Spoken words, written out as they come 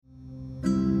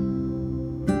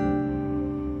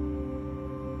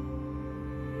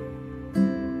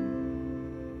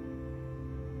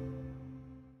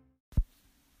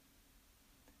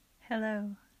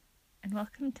Hello, and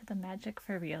welcome to the Magic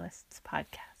for Realists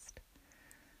podcast.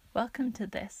 Welcome to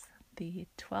this, the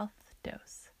 12th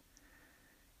dose.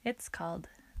 It's called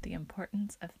The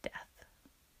Importance of Death.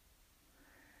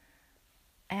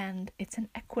 And it's an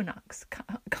equinox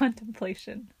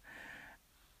contemplation,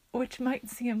 which might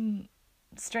seem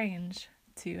strange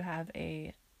to have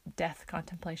a death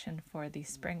contemplation for the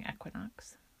spring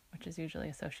equinox, which is usually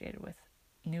associated with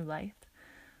new life.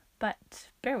 But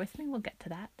bear with me, we'll get to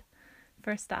that.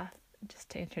 First off, just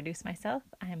to introduce myself,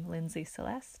 I'm Lindsay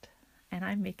Celeste, and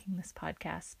I'm making this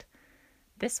podcast,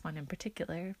 this one in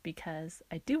particular, because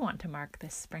I do want to mark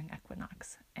this spring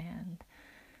equinox and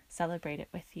celebrate it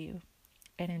with you.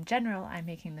 And in general, I'm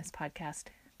making this podcast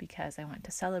because I want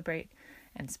to celebrate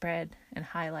and spread and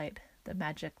highlight the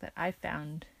magic that I've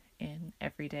found in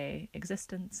everyday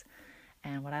existence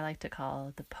and what I like to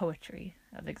call the poetry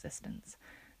of existence.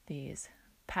 These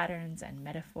patterns and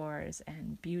metaphors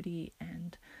and beauty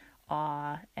and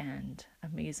awe and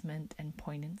amazement and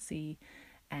poignancy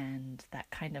and that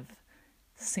kind of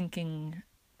sinking,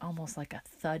 almost like a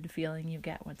thud feeling you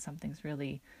get when something's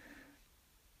really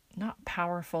not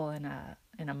powerful in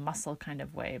a muscle kind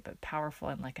of way, but powerful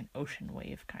in like an ocean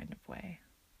wave kind of way.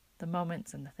 The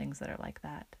moments and the things that are like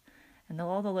that, and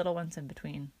all the little ones in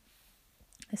between.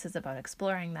 This is about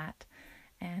exploring that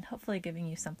and hopefully giving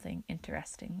you something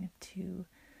interesting to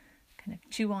kind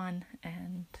of chew on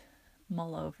and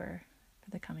mull over for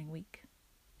the coming week.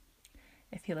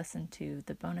 If you listen to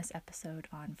the bonus episode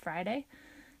on Friday,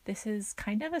 this is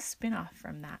kind of a spin-off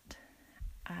from that.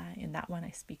 In that one,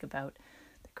 I speak about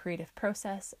the creative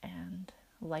process and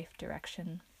life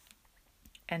direction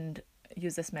and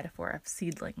use this metaphor of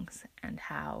seedlings and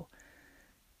how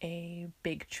a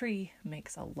big tree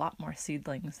makes a lot more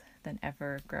seedlings than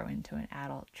ever grow into an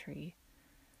adult tree.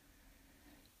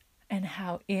 And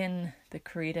how in the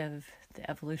creative, the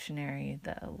evolutionary,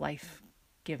 the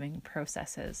life-giving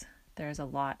processes, there's a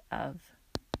lot of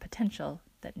potential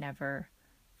that never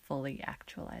fully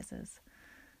actualizes.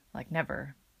 Like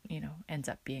never, ends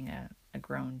up being a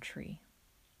grown tree.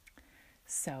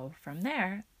 So from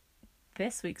there,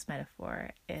 this week's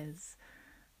metaphor is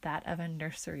that of a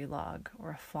nursery log or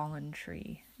a fallen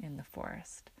tree in the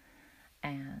forest.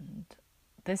 And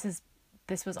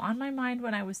this was on my mind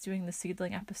when I was doing the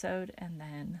seedling episode, and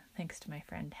then thanks to my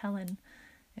friend Helen,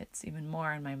 it's even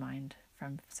more in my mind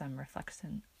from some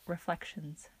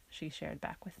reflections she shared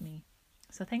back with me.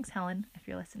 So thanks, Helen, if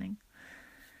you're listening.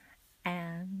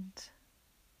 And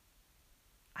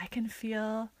I can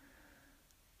feel...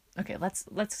 Okay, let's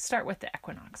start with the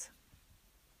equinox.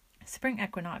 Spring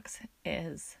equinox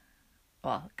is,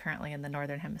 currently in the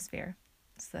northern hemisphere.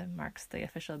 So marks the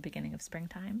official beginning of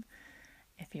springtime.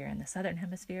 If you're in the southern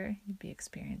hemisphere, you'd be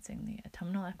experiencing the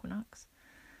autumnal equinox.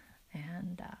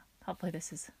 And hopefully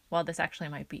this actually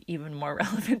might be even more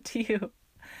relevant to you.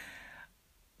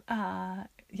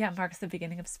 Marks the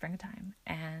beginning of springtime.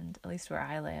 And at least where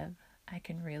I live, I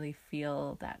can really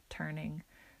feel that turning.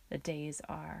 The days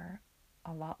are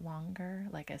a lot longer,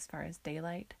 like as far as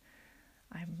daylight.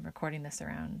 I'm recording this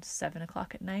around 7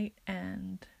 o'clock at night,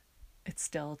 and it's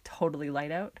still totally light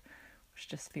out, which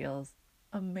just feels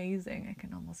amazing. I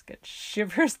can almost get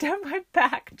shivers down my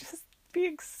back just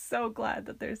being so glad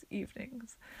that there's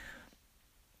evenings.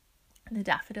 And the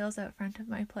daffodils out front of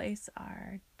my place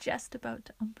are just about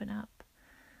to open up.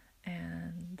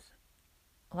 And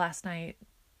last night,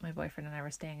 my boyfriend and I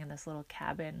were staying in this little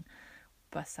cabin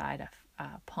beside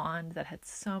a pond that had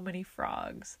so many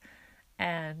frogs.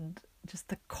 And just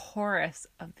the chorus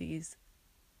of these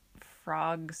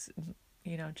frogs,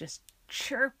 just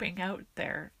chirping out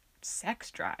their sex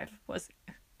drive was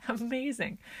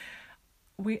amazing.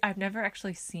 I've never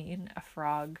actually seen a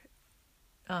frog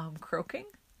croaking,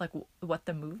 like what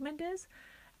the movement is.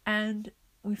 And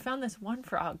we found this one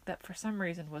frog that for some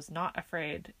reason was not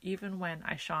afraid, even when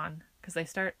I shone, because they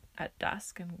start at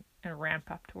dusk and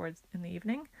ramp up towards in the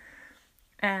evening.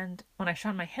 And when I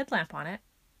shone my headlamp on it,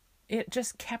 it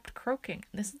just kept croaking.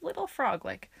 This little frog,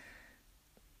 like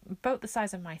about the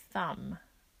size of my thumb,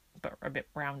 but a bit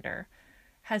rounder,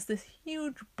 has this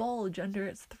huge bulge under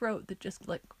its throat that just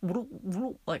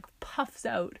like puffs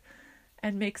out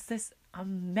and makes this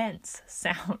immense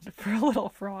sound for a little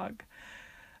frog,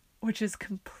 which is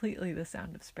completely the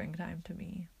sound of springtime to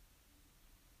me.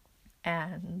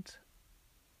 And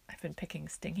I've been picking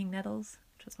stinging nettles,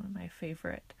 which is one of my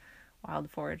favorite wild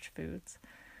forage foods.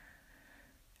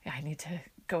 Yeah, I need to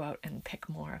go out and pick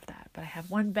more of that, but I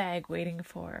have one bag waiting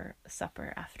for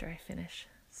supper after I finish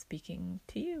speaking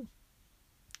to you.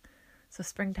 So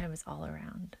springtime is all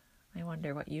around. I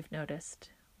wonder what you've noticed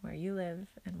where you live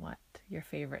and what your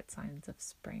favorite signs of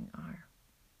spring are.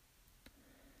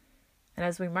 And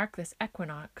as we mark this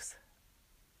equinox,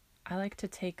 I like to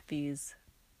take these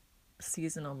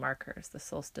seasonal markers, the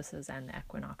solstices and the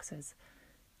equinoxes,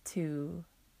 to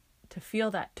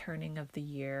feel that turning of the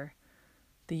year.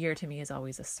 The year to me is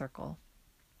always a circle.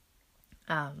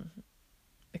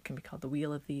 It can be called the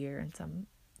wheel of the year in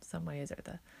some ways, or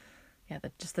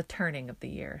just the turning of the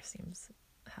year seems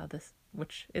how this,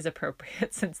 which is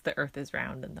appropriate since the earth is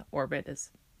round and the orbit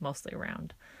is mostly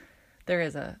round. There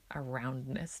is a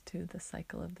roundness to the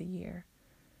cycle of the year.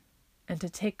 And to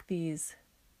take these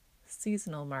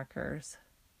seasonal markers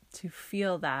to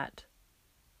feel that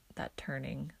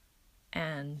turning,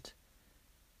 and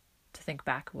to think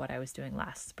back what I was doing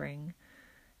last spring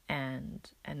and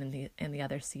in the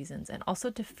other seasons, and also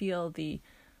to feel the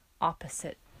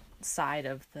opposite side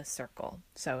of the circle.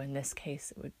 So in this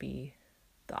case, it would be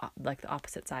the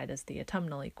opposite side is the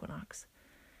autumnal equinox,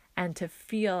 and to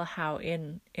feel how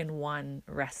in one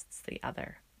rests the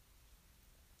other.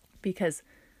 Because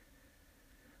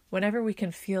whenever we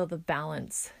can feel the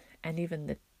balance and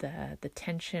even the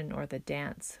tension or the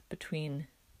dance between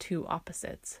two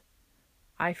opposites,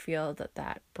 I feel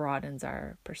that broadens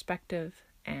our perspective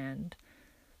and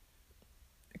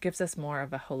gives us more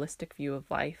of a holistic view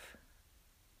of life,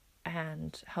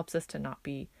 and helps us to not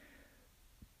be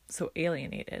so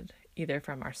alienated either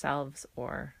from ourselves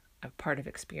or a part of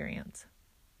experience.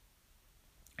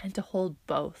 And to hold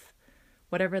both,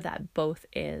 whatever that both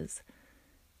is,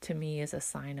 to me is a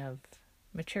sign of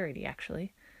maturity,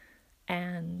 actually.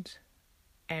 And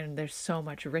there's so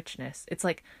much richness. It's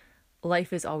like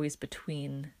life is always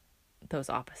between those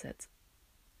opposites,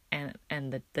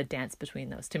 and the dance between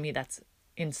those. To me, that's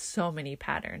in so many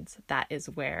patterns. That is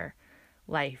where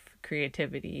life,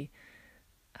 creativity,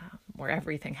 where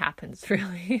everything happens,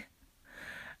 really.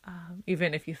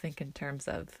 Even if you think in terms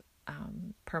of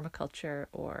permaculture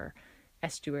or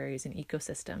estuaries and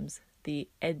ecosystems, the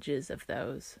edges of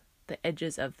those, the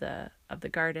edges of the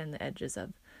garden, the edges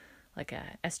of like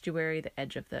a estuary, the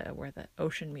edge of where the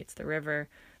ocean meets the river,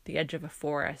 the edge of a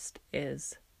forest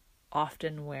is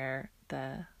often where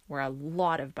a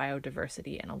lot of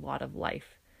biodiversity and a lot of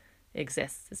life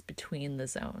exists, is between the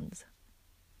zones.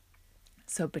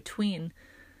 So between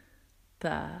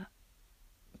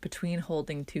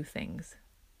holding two things,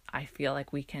 I feel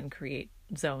like we can create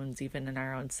zones even in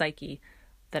our own psyche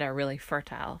that are really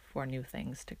fertile for new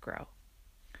things to grow,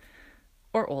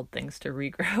 or old things to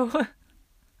regrow.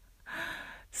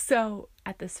 So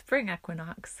at the spring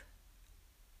equinox,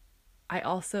 I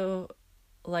also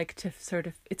like to sort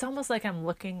of, it's almost like I'm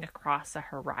looking across a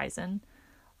horizon,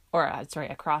 or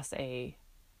across a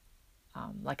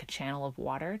like a channel of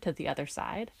water to the other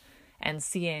side, and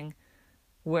seeing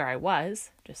where I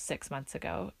was just 6 months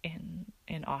ago in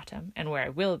autumn, and where I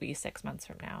will be 6 months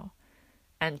from now,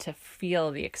 and to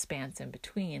feel the expanse in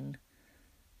between,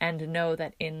 and know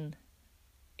that in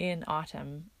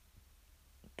autumn,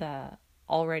 the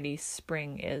already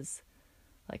spring is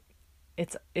like,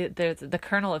 the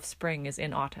kernel of spring is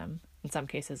in autumn. In some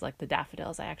cases, like the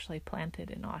daffodils I actually planted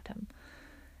in autumn,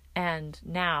 and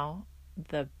now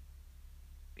the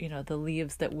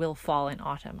leaves that will fall in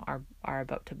autumn are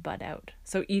about to bud out.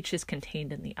 So each is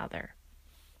contained in the other.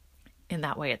 In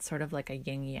that way, it's sort of like a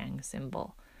yin yang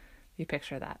symbol. You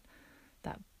picture that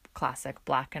classic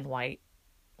black and white,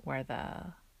 where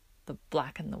the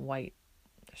black and the white,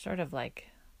 they're sort of like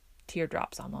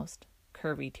teardrops, almost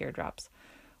curvy teardrops,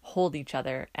 hold each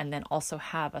other, and then also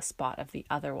have a spot of the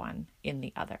other one in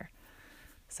the other.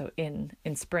 So in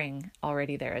spring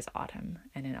already there is autumn,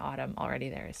 and in autumn already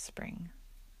there is spring.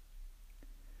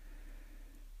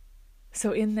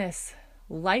 So in this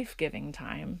life-giving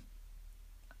time,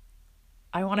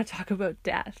 I want to talk about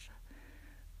death,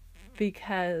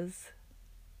 because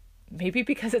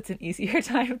it's an easier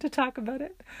time to talk about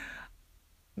it.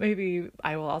 Maybe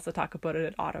I will also talk about it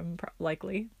at autumn,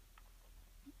 likely.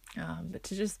 But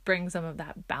to just bring some of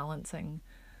that balancing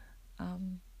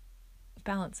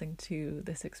to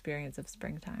this experience of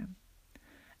springtime.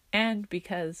 And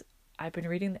because I've been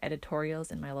reading the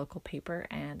editorials in my local paper,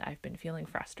 and I've been feeling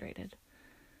frustrated.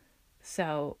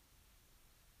 So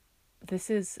this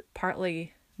is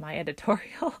partly my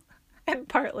editorial and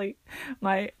partly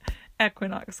my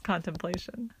equinox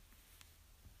contemplation.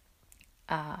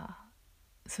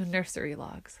 So nursery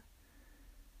logs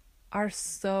are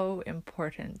so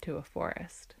important to a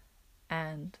forest.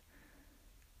 And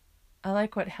I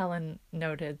like what Helen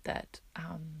noted, that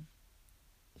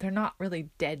they're not really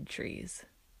dead trees,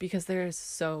 because there's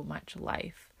so much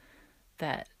life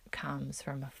that comes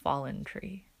from a fallen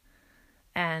tree.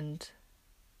 And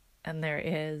there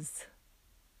is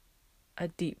a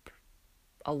deep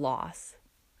loss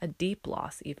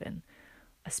even,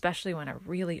 especially when a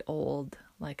really old,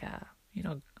 like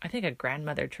I think a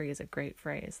grandmother tree is a great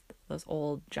phrase. Those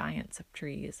old giants of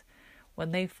trees,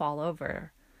 when they fall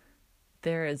over,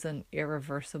 there is an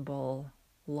irreversible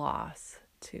loss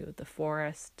to the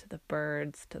forest, to the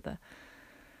birds,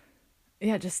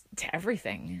 just to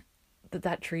everything,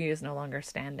 that tree is no longer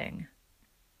standing.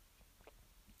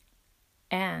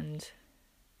 And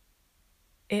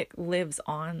it lives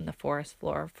on the forest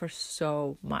floor for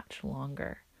so much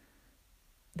longer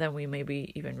than we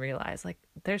maybe even realize. Like,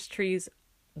 there's trees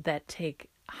that take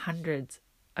hundreds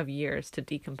of years to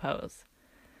decompose.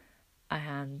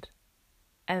 And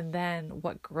then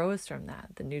what grows from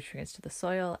that, the nutrients to the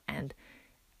soil, and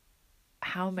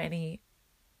how many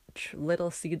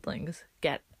little seedlings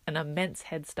get an immense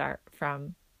head start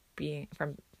from being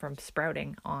from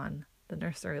sprouting on the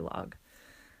nursery log.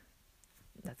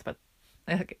 That's what,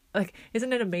 like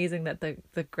isn't it amazing that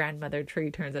the grandmother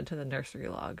tree turns into the nursery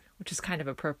log, which is kind of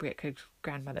appropriate because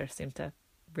grandmothers seem to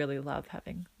really love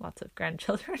having lots of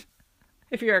grandchildren.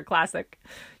 If you're a classic,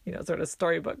 sort of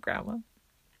storybook grandma.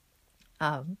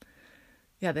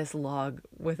 This log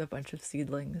with a bunch of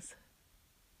seedlings.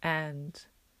 And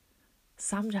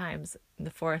sometimes in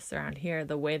the forests around here,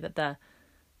 the way that the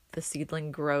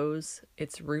seedling grows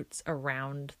its roots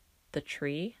around the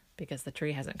tree, because the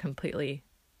tree hasn't completely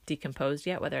decomposed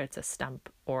yet, whether it's a stump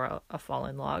or a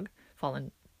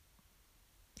fallen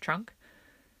trunk,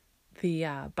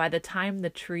 by the time the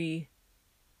tree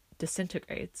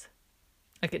disintegrates,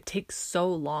 like, it takes so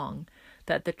long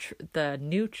that the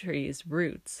new tree's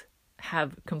roots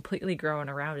have completely grown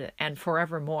around it and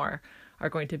forevermore are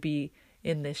going to be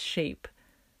in this shape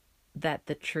that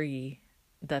the tree,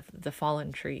 the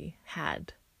fallen tree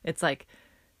had. It's like,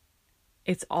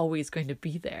 it's always going to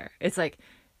be there. It's like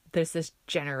there's this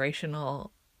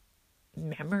generational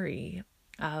memory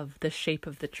of the shape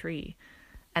of the tree.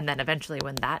 And then eventually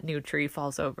when that new tree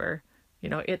falls over,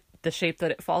 the shape that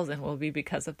it falls in will be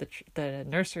because of the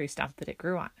nursery stump that it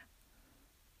grew on.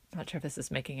 I'm not sure if this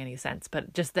is making any sense,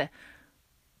 but just the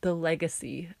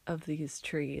legacy of these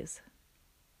trees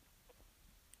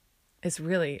is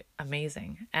really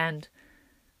amazing. And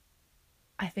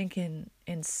I think in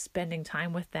spending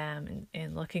time with them and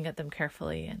in looking at them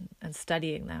carefully and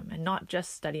studying them, and not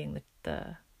just studying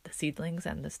the seedlings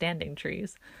and the standing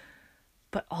trees,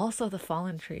 but also the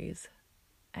fallen trees,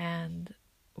 and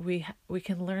we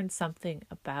can learn something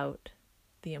about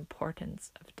the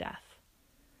importance of death.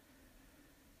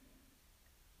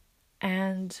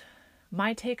 And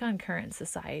my take on current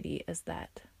society is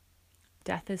that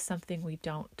death is something we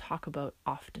don't talk about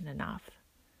often enough.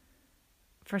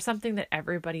 For something that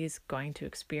everybody's going to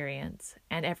experience,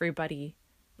 and everybody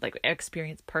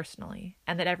experience personally,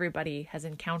 and that everybody has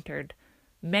encountered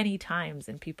many times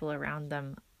in people around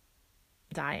them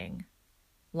dying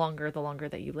the longer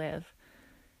that you live.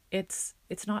 It's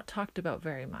not talked about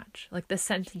very much. Like, the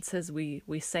sentences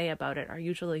we say about it are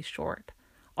usually short.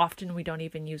 Often we don't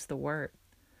even use the word.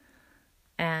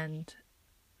 And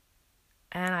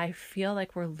I feel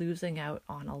like we're losing out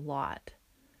on a lot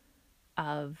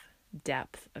of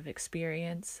depth of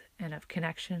experience and of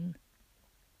connection,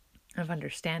 of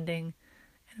understanding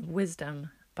and of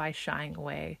wisdom by shying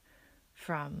away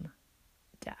from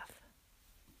death.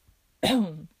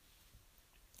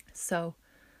 So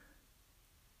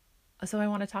I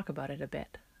want to talk about it a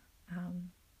bit.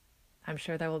 I'm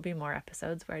sure there will be more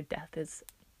episodes where death is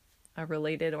a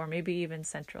related or maybe even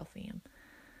central theme,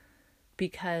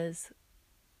 because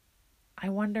I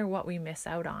wonder what we miss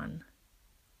out on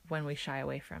when we shy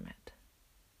away from it.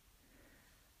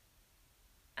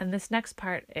 And this next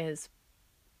part is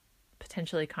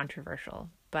potentially controversial,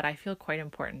 but I feel quite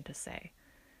important to say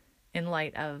in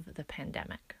light of the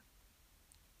pandemic,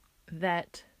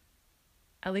 that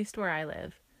at least where I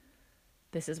live,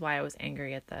 this is why I was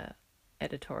angry at the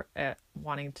editor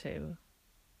wanting to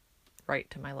write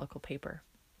to my local paper,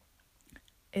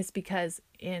 is because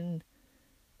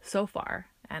so far,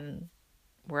 and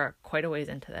we're quite a ways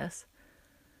into this,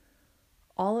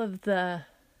 all of the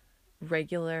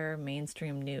regular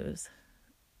mainstream news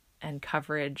and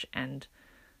coverage and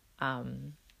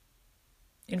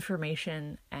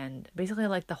information, and basically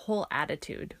like the whole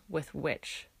attitude with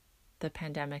which the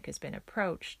pandemic has been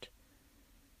approached,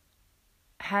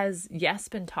 has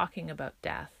been talking about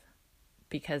death,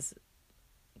 because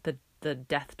the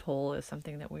death toll is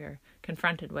something that we're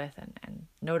confronted with and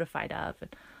notified of,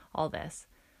 and all this.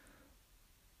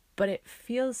 But it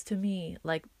feels to me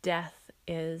like death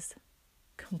is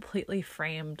completely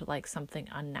framed like something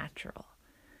unnatural,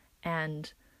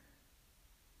 and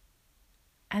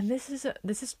this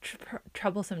is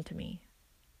troublesome to me.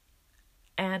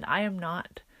 And I am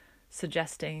not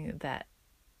suggesting that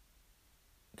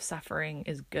suffering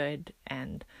is good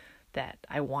and that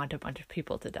I want a bunch of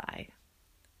people to die.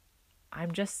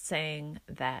 I'm just saying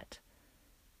that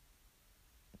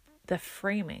the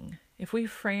framing, if we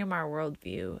frame our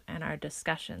worldview and our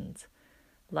discussions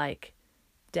like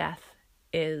death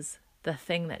is the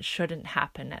thing that shouldn't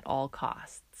happen at all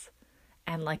costs,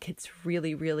 and like it's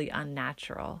really, really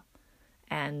unnatural,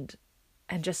 and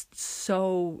just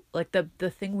so like the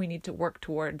thing we need to work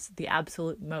towards the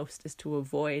absolute most is to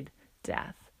avoid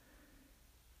death,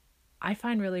 I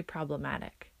find really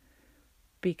problematic,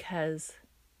 because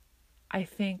I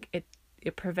think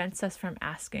it prevents us from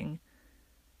asking,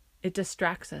 it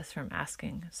distracts us from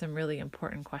asking some really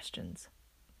important questions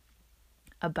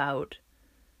about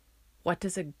what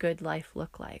does a good life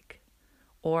look like?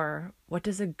 Or what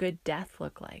does a good death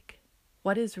look like?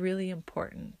 What is really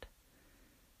important?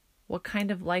 What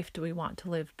kind of life do we want to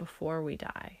live before we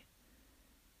die?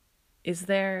 Is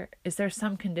there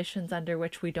some conditions under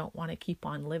which we don't want to keep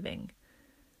on living?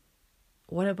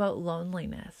 What about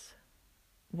loneliness?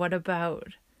 What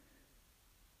about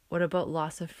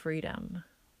loss of freedom?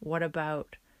 What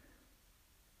about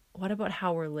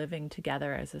how we're living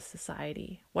together as a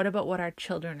society? What about what our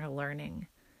children are learning?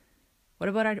 What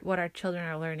about what our children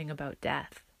are learning about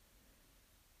death?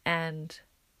 And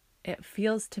it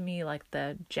feels to me like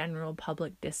the general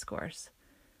public discourse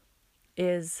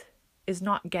is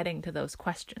not getting to those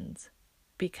questions,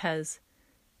 because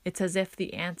it's as if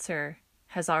the answer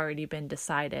has already been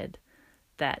decided,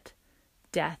 that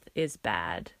death is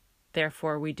bad,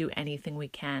 therefore we do anything we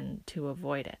can to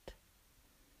avoid it.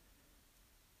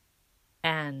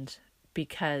 And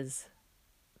because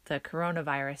the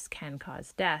coronavirus can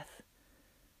cause death,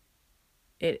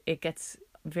 it gets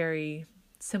very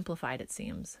simplified, it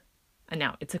seems. And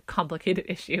now it's a complicated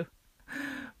issue.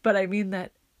 But I mean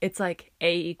that it's like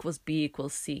A equals B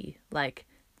equals C. Like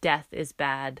death is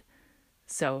bad,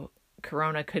 so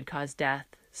corona could cause death.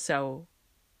 So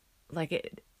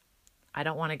like I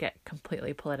don't want to get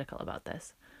completely political about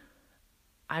this.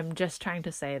 I'm just trying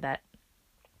to say that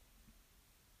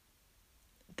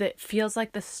feels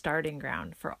like the starting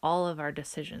ground for all of our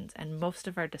decisions, and most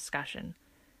of our discussion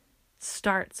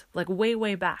starts like way,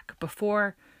 way back,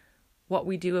 before what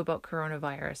we do about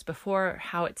coronavirus, before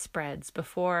how it spreads,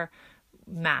 before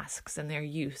masks and their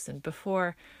use, and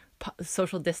before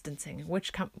social distancing,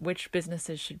 which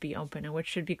businesses should be open and which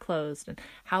should be closed, and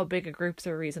how big a groups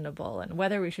are reasonable, and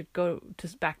whether we should go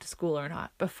back to school or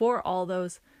not. Before all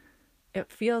those,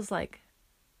 it feels like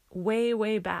way,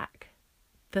 way back,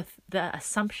 the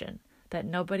assumption that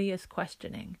nobody is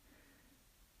questioning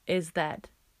is that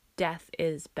death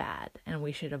is bad and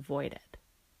we should avoid it.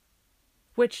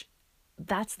 Which,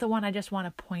 that's the one I just want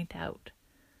to point out,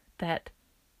 that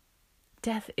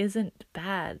death isn't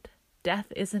bad.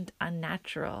 Death isn't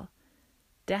unnatural.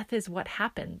 Death is what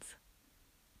happens.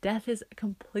 Death is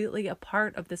completely a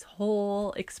part of this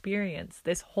whole experience,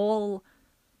 this whole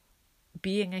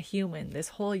being a human, this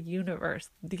whole universe.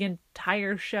 The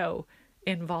entire show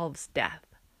involves death.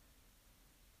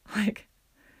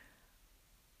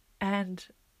 And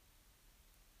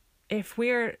if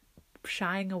we're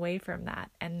shying away from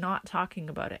that and not talking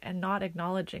about it and not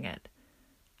acknowledging it,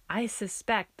 I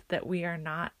suspect that we are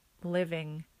not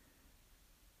living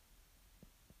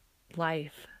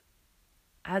life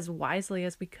as wisely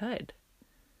as we could.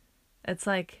 It's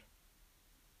like,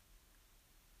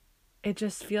 it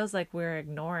just feels like we're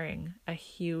ignoring a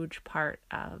huge part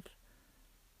of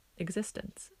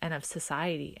existence and of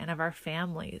society and of our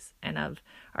families and of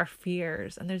our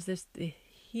fears. And there's this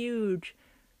huge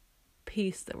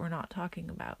piece that we're not talking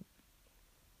about.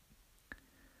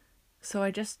 So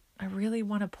I really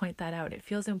want to point that out. It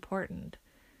feels important.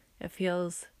 It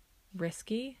feels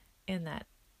risky in that,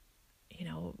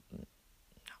 not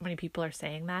many people are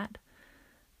saying that.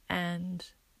 And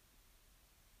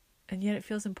yet it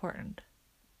feels important.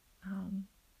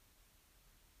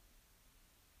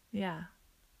 Yeah.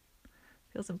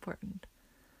 Feels important.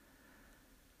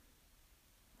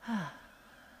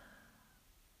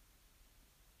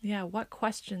 Yeah, what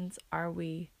questions are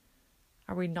we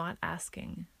not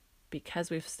asking because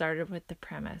we've started with the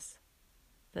premise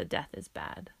that death is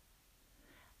bad?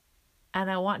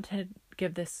 And I want to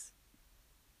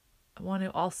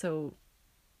also,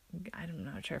 I'm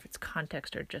not sure if it's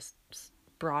context or just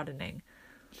broadening,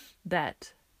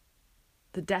 that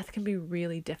the death can be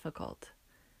really difficult,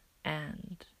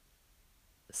 and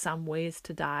some ways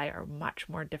to die are much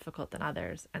more difficult than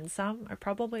others, and some are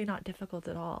probably not difficult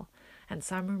at all, and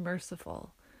some are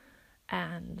merciful,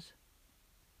 and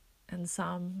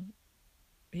some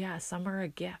are a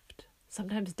gift.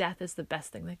 Sometimes death is the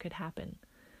best thing that could happen.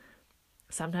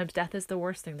 Sometimes death is the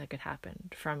worst thing that could happen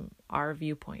from our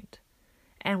viewpoint.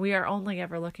 And we are only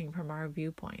ever looking from our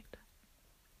viewpoint,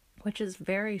 which is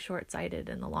very short-sighted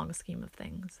in the long scheme of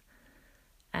things.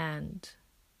 And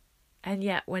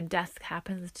yet when death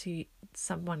happens to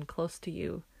someone close to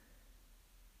you,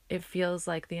 it feels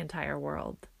like the entire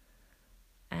world.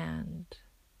 And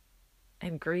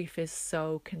grief is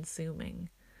so consuming.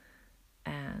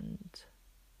 And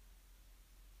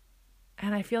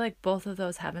I feel like both of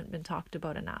those haven't been talked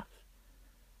about enough.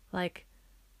 Like,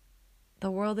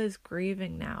 the world is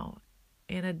grieving now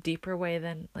in a deeper way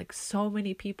than, like, so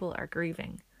many people are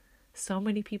grieving. So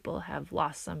many people have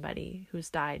lost somebody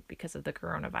who's died because of the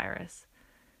coronavirus.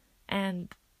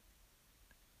 And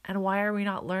why are we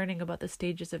not learning about the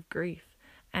stages of grief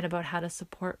and about how to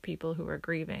support people who are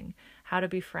grieving, how to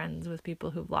be friends with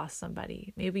people who've lost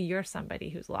somebody? Maybe you're somebody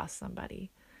who's lost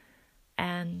somebody.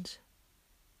 And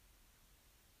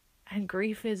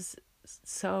grief is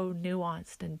so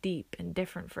nuanced and deep and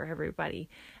different for everybody,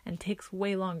 and takes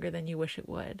way longer than you wish it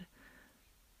would,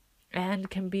 and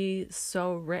can be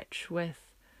so rich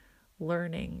with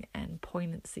learning and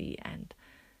poignancy, and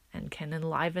can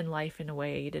enliven life in a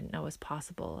way you didn't know was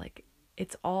possible. Like,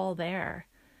 it's all there.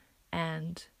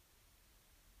 And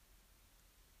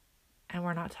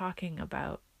we're not talking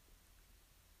about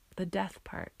the death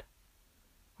part.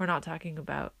 We're not talking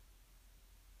about,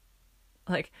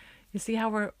 like, you see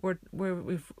how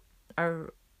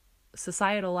our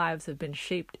societal lives have been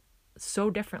shaped so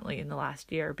differently in the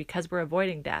last year because we're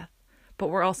avoiding death, but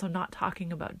we're also not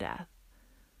talking about death.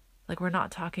 Like, we're not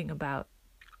talking about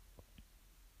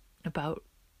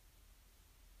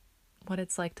what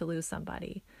it's like to lose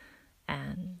somebody,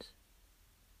 and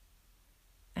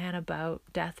about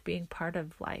death being part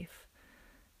of life,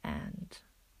 and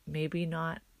maybe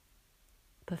not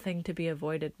the thing to be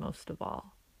avoided most of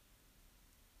all.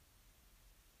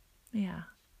 Yeah.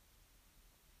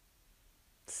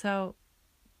 So,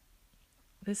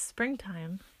 this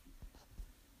springtime,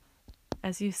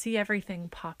 as you see everything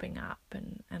popping up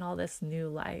and all this new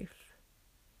life,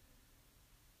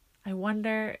 I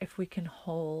wonder if we can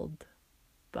hold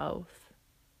both.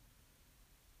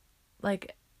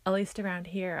 Like, at least around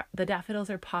here, the daffodils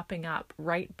are popping up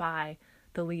right by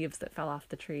the leaves that fell off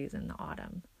the trees in the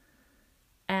autumn.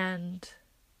 And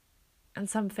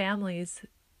some families,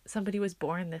 somebody was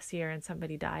born this year and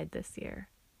somebody died this year.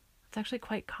 It's actually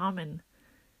quite common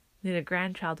that a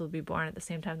grandchild will be born at the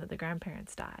same time that the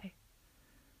grandparents die.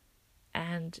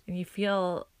 And you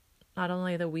feel not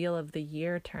only the wheel of the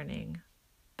year turning,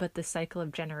 but the cycle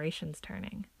of generations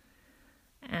turning.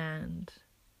 And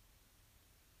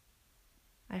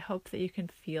I hope that you can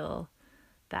feel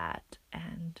that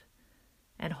and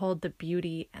hold the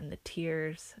beauty and the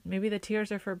tears. Maybe the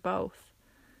tears are for both.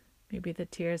 Maybe the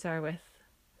tears are with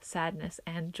sadness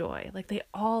and joy. Like, they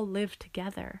all live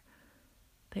together.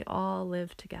 They all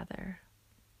live together.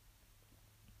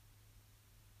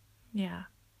 Yeah.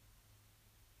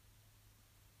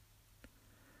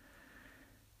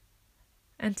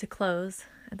 And to close,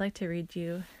 I'd like to read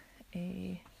you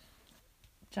a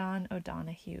John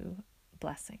O'Donohue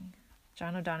blessing.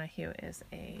 John O'Donohue is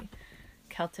a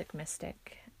Celtic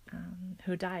mystic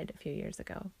who died a few years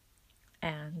ago.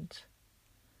 And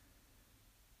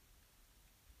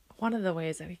one of the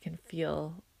ways that we can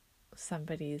feel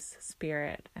somebody's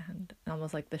spirit and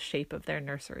almost like the shape of their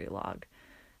nursery log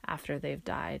after they've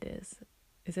died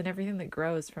is in everything that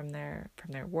grows from their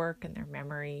work and their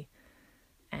memory.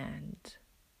 And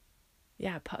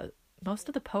yeah, most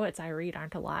of the poets I read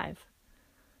aren't alive,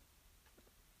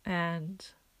 and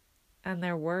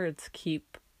their words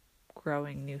keep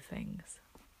growing new things.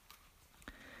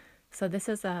 So this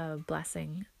is a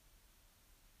blessing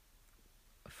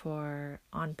for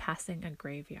on passing a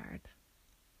graveyard,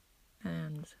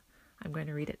 and I'm going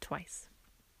to read it twice.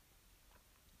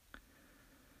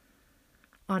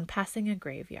 On passing a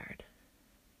graveyard.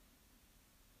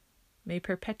 May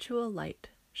perpetual light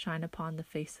shine upon the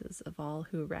faces of all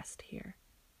who rest here.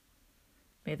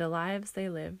 May the lives they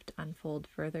lived unfold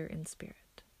further in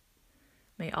spirit.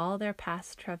 May all their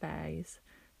past travails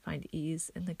find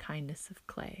ease in the kindness of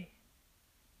clay.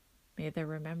 May the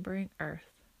remembering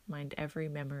earth mind every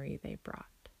memory they brought.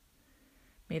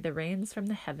 May the rains from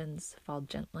the heavens fall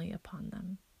gently upon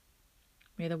them.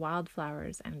 May the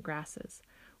wildflowers and grasses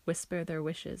whisper their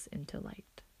wishes into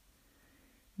light.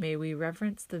 May we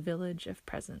reverence the village of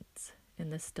presence in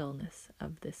the stillness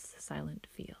of this silent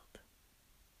field.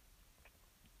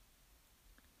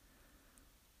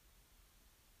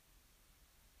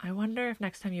 I wonder if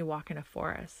next time you walk in a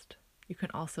forest, you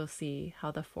can also see how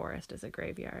the forest is a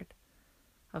graveyard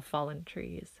of fallen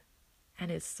trees and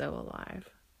is so alive.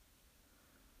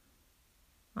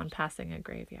 on passing a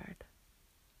graveyard.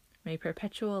 May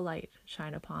perpetual light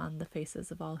shine upon the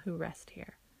faces of all who rest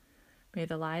here. May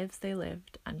the lives they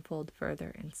lived unfold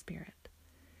further in spirit.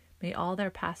 May all their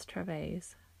past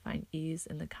travails find ease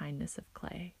in the kindness of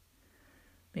clay.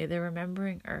 May the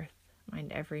remembering earth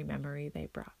mind every memory they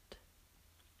brought.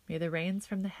 May the rains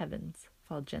from the heavens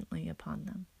fall gently upon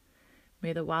them.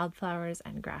 May the wildflowers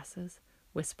and grasses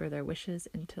whisper their wishes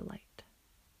into light.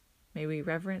 May we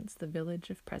reverence the village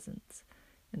of presence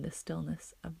in the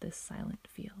stillness of this silent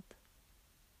field.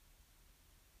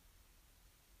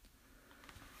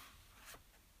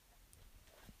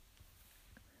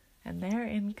 And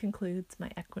therein concludes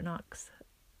my equinox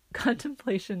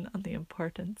contemplation on the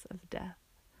importance of death.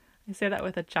 I say that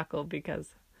with a chuckle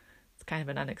because it's kind of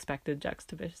an unexpected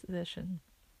juxtaposition.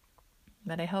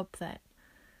 But I hope that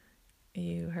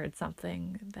you heard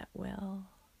something that will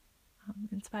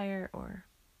inspire or,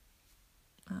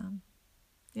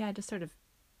 just sort of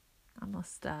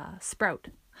almost sprout.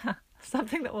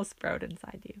 Something that will sprout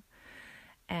inside you.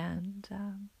 And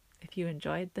if you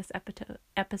enjoyed this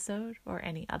episode or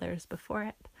any others before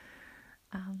it,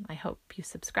 I hope you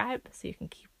subscribe so you can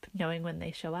keep knowing when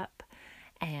they show up.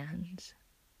 And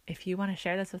if you want to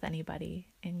share this with anybody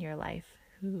in your life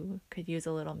who could use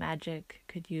a little magic,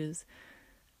 could use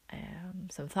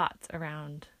some thoughts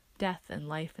around death and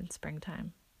life in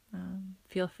springtime,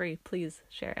 feel free, please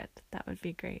share it. That would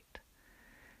be great.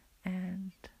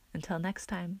 And until next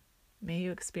time, may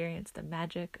you experience the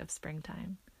magic of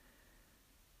springtime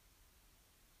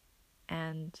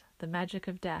and the magic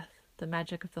of death, the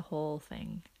magic of the whole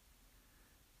thing.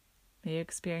 May you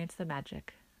experience the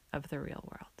magic of the real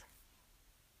world.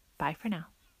 Bye for now.